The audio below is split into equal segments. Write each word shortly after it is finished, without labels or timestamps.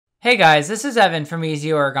Hey guys, this is Evan from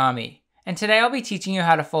EzOrigami, and today I'll be teaching you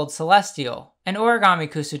how to fold Celestial, an Origami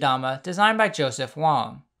Kusudama designed by Joseph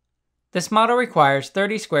Hwang. This model requires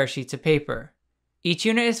 30 square sheets of paper. Each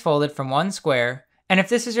unit is folded from one square, and if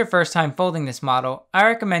this is your first time folding this model, I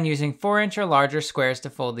recommend using 4-inch or larger squares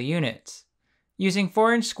to fold the units. Using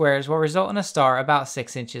 4-inch squares will result in a star about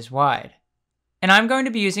 6 inches wide. And I'm going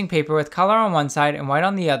to be using paper with color on one side and white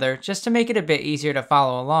on the other just to make it a bit easier to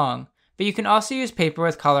follow along. But you can also use paper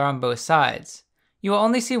with color on both sides. You will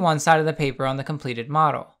only see one side of the paper on the completed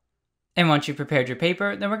model. And once you've prepared your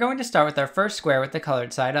paper, then we're going to start with our first square with the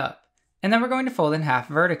colored side up. And then we're going to fold in half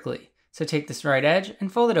vertically. So take this right edge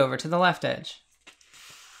and fold it over to the left edge.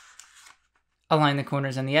 Align the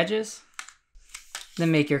corners and the edges.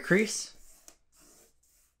 Then make your crease.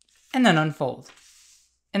 And then unfold.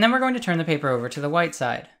 And then we're going to turn the paper over to the white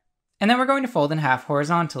side. And then we're going to fold in half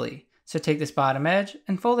horizontally. So take this bottom edge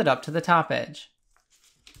and fold it up to the top edge.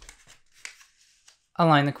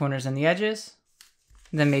 Align the corners and the edges,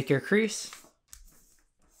 then make your crease,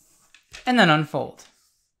 and then unfold.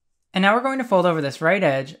 And now we're going to fold over this right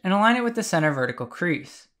edge and align it with the center vertical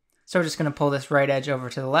crease. So we're just going to pull this right edge over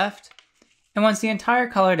to the left, and once the entire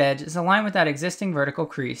colored edge is aligned with that existing vertical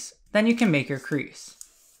crease, then you can make your crease.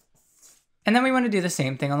 And then we want to do the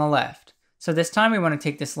same thing on the left. So this time we want to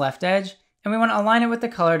take this left edge and we want to align it with the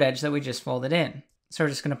colored edge that we just folded in. So we're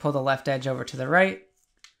just going to pull the left edge over to the right.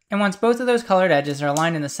 And once both of those colored edges are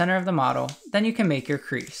aligned in the center of the model, then you can make your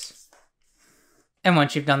crease. And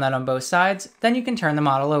once you've done that on both sides, then you can turn the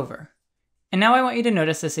model over. And now I want you to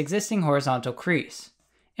notice this existing horizontal crease.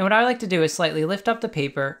 And what I like to do is slightly lift up the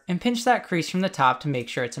paper and pinch that crease from the top to make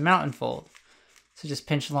sure it's a mountain fold. So just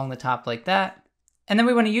pinch along the top like that. And then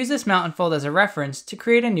we want to use this mountain fold as a reference to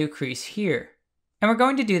create a new crease here. And we're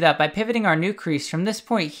going to do that by pivoting our new crease from this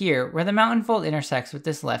point here where the mountain fold intersects with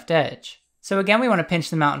this left edge. So again, we want to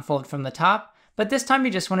pinch the mountain fold from the top, but this time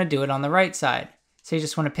you just want to do it on the right side. So you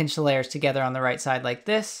just want to pinch the layers together on the right side like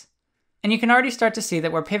this. And you can already start to see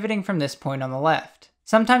that we're pivoting from this point on the left.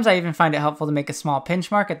 Sometimes I even find it helpful to make a small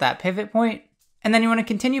pinch mark at that pivot point. And then you want to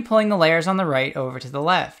continue pulling the layers on the right over to the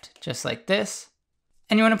left, just like this.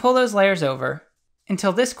 And you want to pull those layers over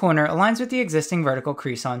until this corner aligns with the existing vertical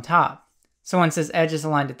crease on top. So once this edge is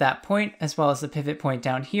aligned at that point, as well as the pivot point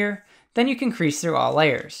down here, then you can crease through all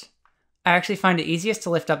layers. I actually find it easiest to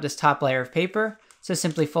lift up this top layer of paper, so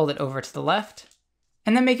simply fold it over to the left,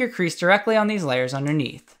 and then make your crease directly on these layers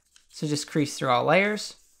underneath. So just crease through all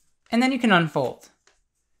layers, and then you can unfold.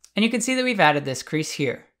 And you can see that we've added this crease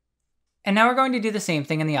here. And now we're going to do the same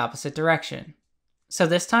thing in the opposite direction. So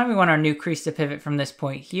this time we want our new crease to pivot from this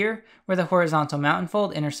point here, where the horizontal mountain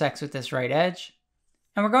fold intersects with this right edge.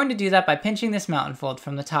 And we're going to do that by pinching this mountain fold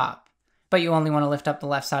from the top. But you only want to lift up the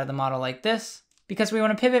left side of the model like this, because we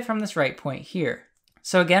want to pivot from this right point here.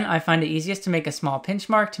 So again, I find it easiest to make a small pinch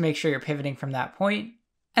mark to make sure you're pivoting from that point.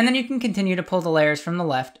 And then you can continue to pull the layers from the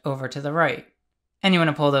left over to the right. And you want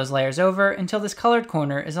to pull those layers over until this colored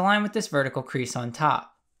corner is aligned with this vertical crease on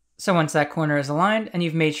top. So once that corner is aligned and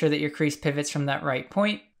you've made sure that your crease pivots from that right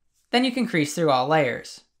point, then you can crease through all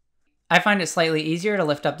layers. I find it slightly easier to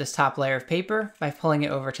lift up this top layer of paper by pulling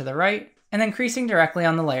it over to the right and then creasing directly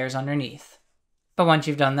on the layers underneath. But once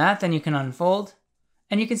you've done that, then you can unfold,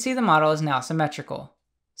 and you can see the model is now symmetrical.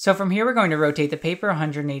 So from here we're going to rotate the paper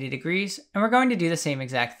 180 degrees, and we're going to do the same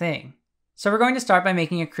exact thing. So we're going to start by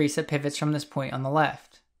making a crease that pivots from this point on the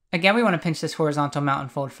left. Again, we want to pinch this horizontal mountain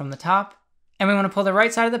fold from the top, and we want to pull the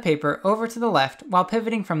right side of the paper over to the left while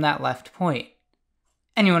pivoting from that left point.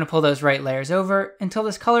 And you want to pull those right layers over until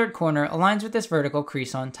this colored corner aligns with this vertical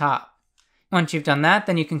crease on top. Once you've done that,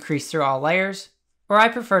 then you can crease through all layers, or I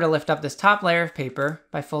prefer to lift up this top layer of paper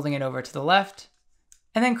by folding it over to the left,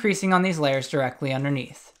 and then creasing on these layers directly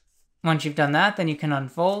underneath. Once you've done that, then you can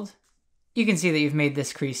unfold. You can see that you've made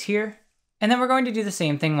this crease here, and then we're going to do the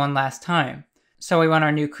same thing one last time. So we want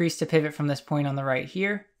our new crease to pivot from this point on the right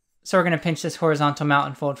here. So we're going to pinch this horizontal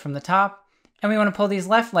mountain fold from the top, and we want to pull these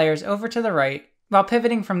left layers over to the right while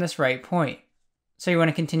pivoting from this right point. So you want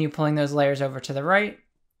to continue pulling those layers over to the right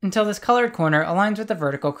until this colored corner aligns with the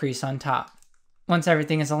vertical crease on top. Once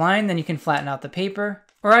everything is aligned, then you can flatten out the paper,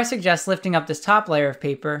 or I suggest lifting up this top layer of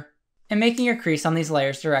paper and making your crease on these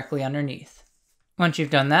layers directly underneath. Once you've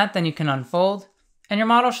done that, then you can unfold, and your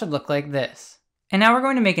model should look like this. And now we're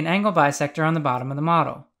going to make an angle bisector on the bottom of the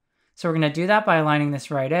model. So we're going to do that by aligning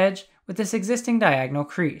this right edge with this existing diagonal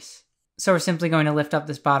crease. So we're simply going to lift up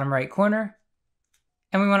this bottom right corner,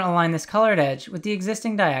 and we want to align this colored edge with the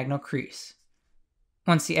existing diagonal crease.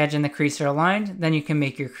 Once the edge and the crease are aligned, then you can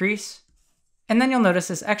make your crease, and then you'll notice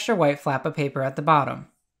this extra white flap of paper at the bottom.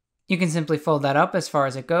 You can simply fold that up as far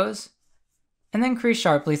as it goes, and then crease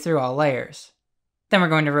sharply through all layers. Then we're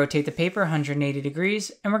going to rotate the paper 180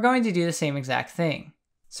 degrees, and we're going to do the same exact thing.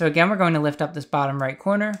 So again, we're going to lift up this bottom right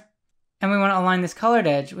corner, and we want to align this colored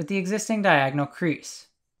edge with the existing diagonal crease.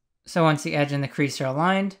 So once the edge and the crease are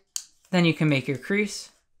aligned, then you can make your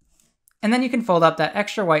crease, and then you can fold up that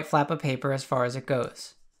extra white flap of paper as far as it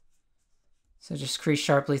goes. So just crease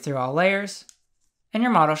sharply through all layers, and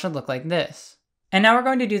your model should look like this. And now we're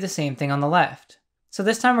going to do the same thing on the left. So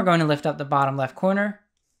this time we're going to lift up the bottom left corner,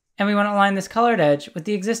 and we want to align this colored edge with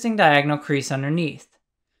the existing diagonal crease underneath.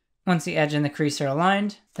 Once the edge and the crease are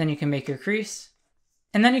aligned, then you can make your crease,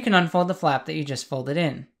 and then you can unfold the flap that you just folded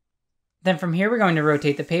in. Then from here we're going to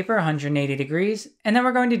rotate the paper 180 degrees, and then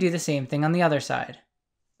we're going to do the same thing on the other side.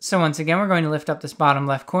 So once again we're going to lift up this bottom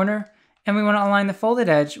left corner, and we want to align the folded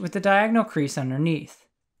edge with the diagonal crease underneath.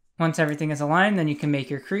 Once everything is aligned, then you can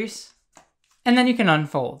make your crease, and then you can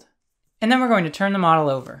unfold. And then we're going to turn the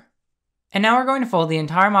model over. And now we're going to fold the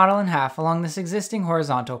entire model in half along this existing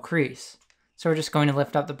horizontal crease. So we're just going to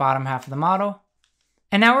lift up the bottom half of the model.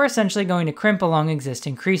 And now we're essentially going to crimp along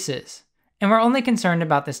existing creases. And we're only concerned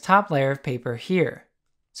about this top layer of paper here.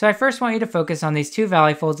 So I first want you to focus on these two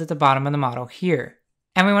valley folds at the bottom of the model here.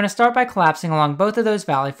 And we want to start by collapsing along both of those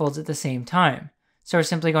valley folds at the same time. So we're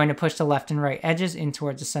simply going to push the left and right edges in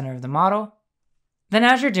towards the center of the model. Then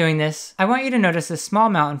as you're doing this, I want you to notice this small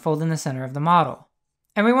mountain fold in the center of the model.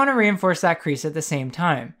 And we want to reinforce that crease at the same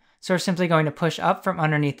time. So we're simply going to push up from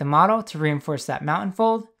underneath the model to reinforce that mountain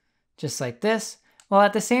fold, just like this, while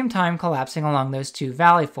at the same time collapsing along those two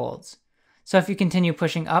valley folds. So if you continue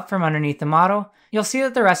pushing up from underneath the model, you'll see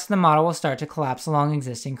that the rest of the model will start to collapse along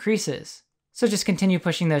existing creases. So just continue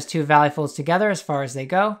pushing those two valley folds together as far as they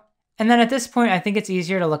go. And then at this point, I think it's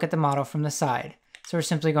easier to look at the model from the side. So we're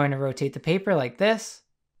simply going to rotate the paper like this.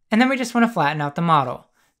 And then we just want to flatten out the model.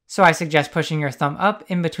 So I suggest pushing your thumb up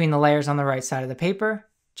in between the layers on the right side of the paper,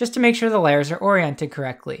 just to make sure the layers are oriented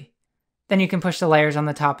correctly. Then you can push the layers on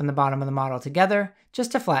the top and the bottom of the model together,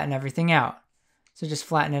 just to flatten everything out. So just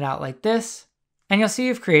flatten it out like this, and you'll see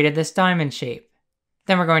you've created this diamond shape.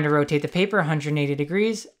 Then we're going to rotate the paper 180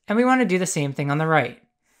 degrees, and we want to do the same thing on the right.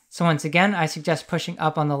 So once again, I suggest pushing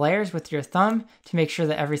up on the layers with your thumb to make sure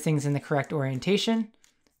that everything's in the correct orientation.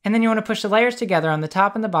 And then you want to push the layers together on the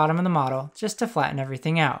top and the bottom of the model just to flatten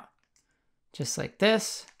everything out. Just like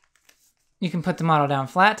this. You can put the model down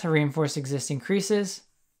flat to reinforce existing creases.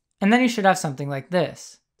 And then you should have something like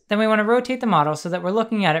this. Then we want to rotate the model so that we're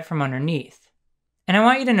looking at it from underneath. And I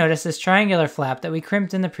want you to notice this triangular flap that we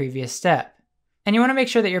crimped in the previous step. And you want to make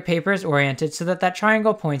sure that your paper is oriented so that that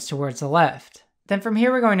triangle points towards the left. Then from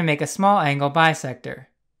here we're going to make a small angle bisector.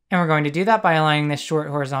 And we're going to do that by aligning this short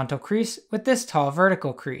horizontal crease with this tall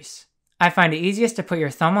vertical crease. I find it easiest to put your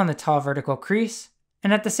thumb on the tall vertical crease,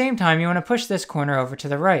 and at the same time you want to push this corner over to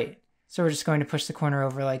the right. So we're just going to push the corner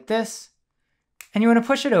over like this, and you want to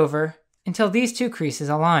push it over until these two creases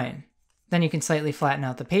align. Then you can slightly flatten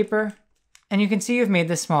out the paper, and you can see you've made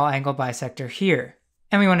this small angle bisector here.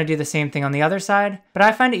 And we want to do the same thing on the other side, but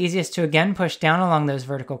I find it easiest to again push down along those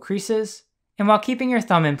vertical creases. And while keeping your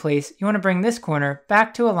thumb in place, you want to bring this corner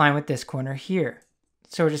back to align with this corner here.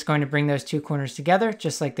 So we're just going to bring those two corners together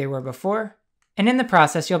just like they were before. And in the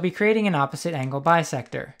process, you'll be creating an opposite angle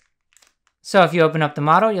bisector. So if you open up the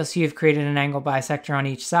model, you'll see you've created an angle bisector on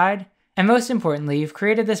each side. And most importantly, you've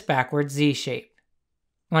created this backward Z shape.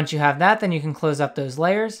 Once you have that, then you can close up those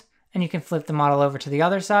layers and you can flip the model over to the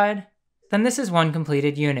other side. Then this is one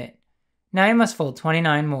completed unit. Now you must fold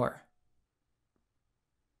 29 more.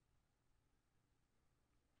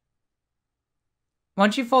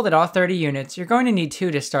 Once you've folded all 30 units, you're going to need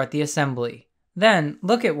 2 to start the assembly. Then,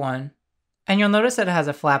 look at one, and you'll notice that it has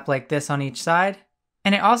a flap like this on each side,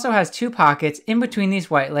 and it also has 2 pockets in between these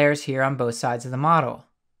white layers here on both sides of the model.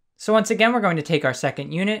 So once again, we're going to take our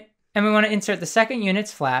second unit, and we want to insert the second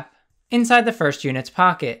unit's flap inside the first unit's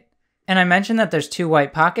pocket. And I mentioned that there's 2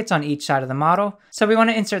 white pockets on each side of the model, so we want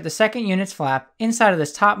to insert the second unit's flap inside of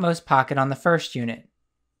this topmost pocket on the first unit.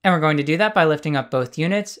 And we're going to do that by lifting up both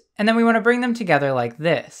units, and then we want to bring them together like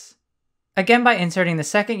this. Again by inserting the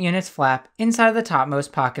second unit's flap inside of the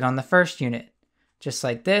topmost pocket on the first unit, just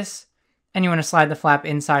like this, and you want to slide the flap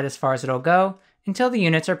inside as far as it'll go until the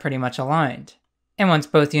units are pretty much aligned. And once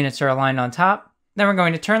both units are aligned on top, then we're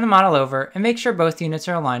going to turn the model over and make sure both units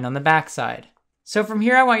are aligned on the back side. So from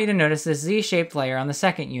here I want you to notice this Z-shaped layer on the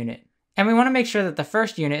second unit, and we want to make sure that the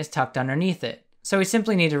first unit is tucked underneath it. So we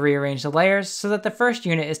simply need to rearrange the layers so that the first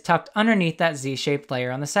unit is tucked underneath that Z-shaped layer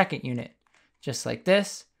on the second unit. Just like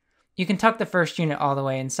this. You can tuck the first unit all the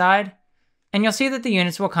way inside, and you'll see that the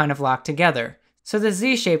units will kind of lock together. So the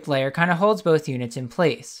Z-shaped layer kind of holds both units in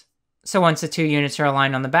place. So once the 2 units are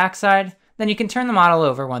aligned on the back side, then you can turn the model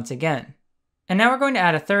over once again. And now we're going to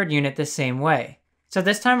add a third unit the same way. So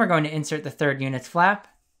this time we're going to insert the third unit's flap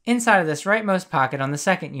inside of this rightmost pocket on the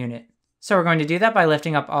second unit. So we're going to do that by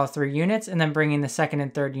lifting up all 3 units and then bringing the second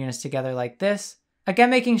and third units together like this. Again,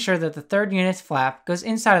 making sure that the third unit's flap goes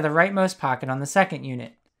inside of the rightmost pocket on the second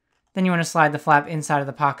unit. Then you want to slide the flap inside of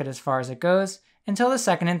the pocket as far as it goes until the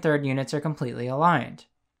second and third units are completely aligned.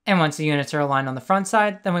 And once the units are aligned on the front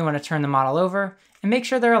side, then we want to turn the model over and make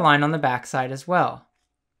sure they're aligned on the back side as well.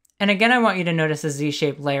 And again, I want you to notice the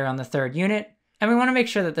Z-shaped layer on the third unit, and we want to make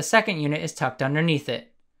sure that the second unit is tucked underneath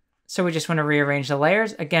it. So we just want to rearrange the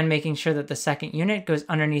layers, again making sure that the second unit goes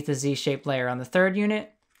underneath the Z-shaped layer on the third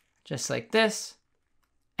unit, just like this.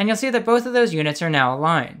 And you'll see that both of those units are now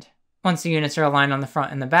aligned. Once the units are aligned on the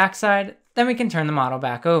front and the back side, then we can turn the model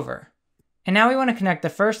back over. And now we want to connect the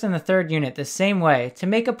first and the third unit the same way to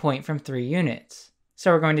make a point from 3 units.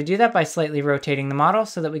 So we're going to do that by slightly rotating the model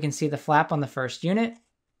so that we can see the flap on the first unit.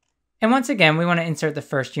 And once again, we want to insert the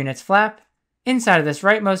first unit's flap inside of this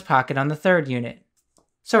rightmost pocket on the third unit.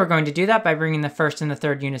 So we're going to do that by bringing the first and the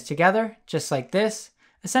third units together, just like this,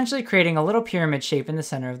 essentially creating a little pyramid shape in the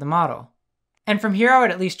center of the model. And from here I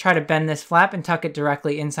would at least try to bend this flap and tuck it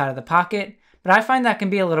directly inside of the pocket, but I find that can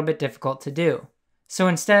be a little bit difficult to do. So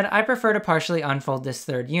instead, I prefer to partially unfold this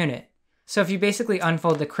third unit. So if you basically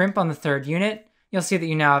unfold the crimp on the third unit, you'll see that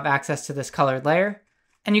you now have access to this colored layer,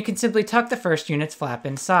 and you can simply tuck the first unit's flap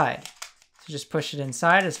inside. So just push it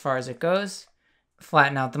inside as far as it goes,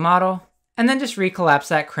 flatten out the model, and then just recollapse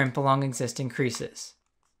that crimp along existing creases.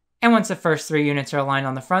 And once the first 3 units are aligned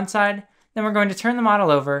on the front side, then we're going to turn the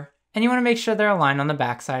model over, and you want to make sure they're aligned on the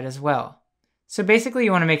back side as well. So basically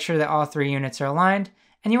you want to make sure that all 3 units are aligned,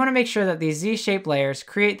 and you want to make sure that these Z-shaped layers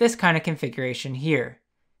create this kind of configuration here.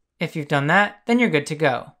 If you've done that, then you're good to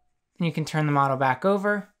go. And you can turn the model back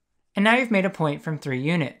over, and now you've made a point from 3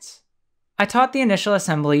 units. I taught the initial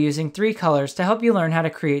assembly using 3 colors to help you learn how to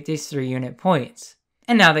create these 3 unit points.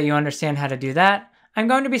 And now that you understand how to do that, I'm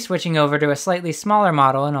going to be switching over to a slightly smaller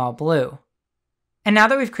model in all blue. And now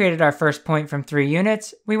that we've created our first point from 3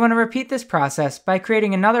 units, we want to repeat this process by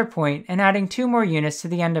creating another point and adding 2 more units to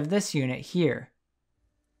the end of this unit here.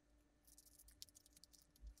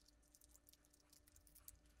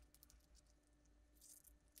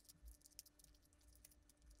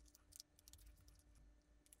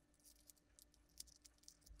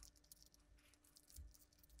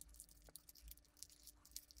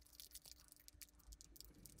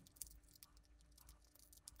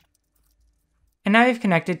 And now you've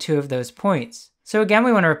connected 2 of those points. So again,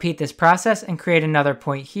 we want to repeat this process and create another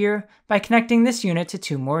point here by connecting this unit to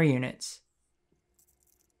 2 more units.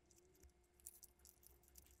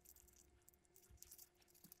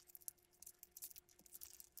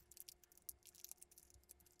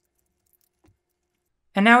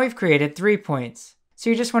 And now we've created 3 points. So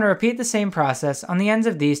you just want to repeat the same process on the ends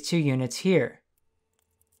of these 2 units here.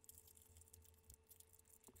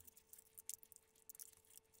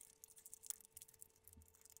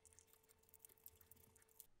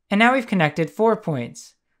 And now we've connected 4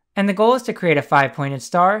 points. And the goal is to create a 5-pointed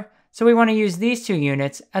star, so we want to use these 2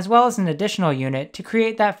 units as well as an additional unit to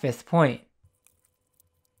create that 5th point.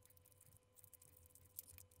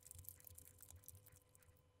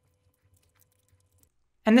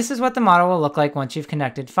 And this is what the model will look like once you've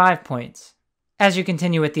connected 5 points. As you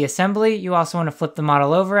continue with the assembly, you also want to flip the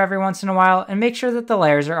model over every once in a while and make sure that the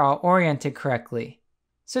layers are all oriented correctly.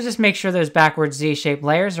 So just make sure those backwards Z-shaped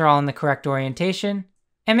layers are all in the correct orientation,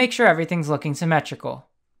 and make sure everything's looking symmetrical.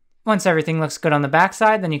 Once everything looks good on the back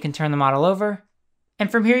side, then you can turn the model over.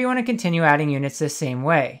 And from here you want to continue adding units the same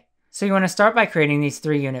way. So you want to start by creating these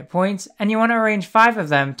 3 unit points, and you want to arrange 5 of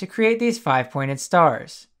them to create these 5-pointed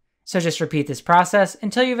stars. So just repeat this process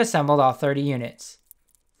until you've assembled all 30 units.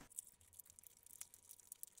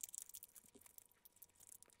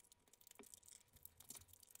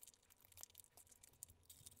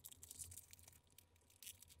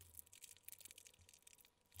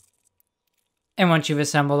 And once you've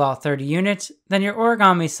assembled all 30 units, then your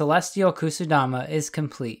Origami Celestial Kusudama is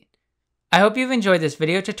complete. I hope you've enjoyed this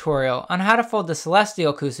video tutorial on how to fold the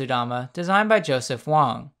Celestial Kusudama designed by Joseph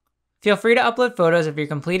Hwang. Feel free to upload photos of your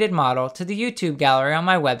completed model to the YouTube gallery on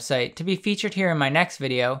my website to be featured here in my next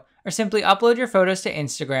video, or simply upload your photos to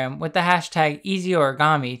Instagram with the hashtag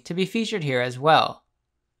EzOrigami to be featured here as well.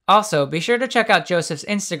 Also, be sure to check out Joseph's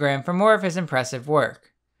Instagram for more of his impressive work.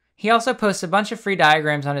 He also posts a bunch of free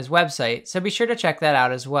diagrams on his website, so be sure to check that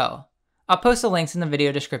out as well. I'll post the links in the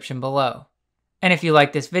video description below. And if you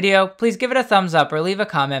like this video, please give it a thumbs up or leave a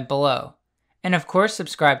comment below. And of course,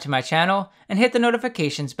 subscribe to my channel and hit the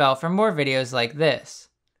notifications bell for more videos like this.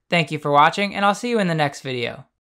 Thank you for watching, and I'll see you in the next video.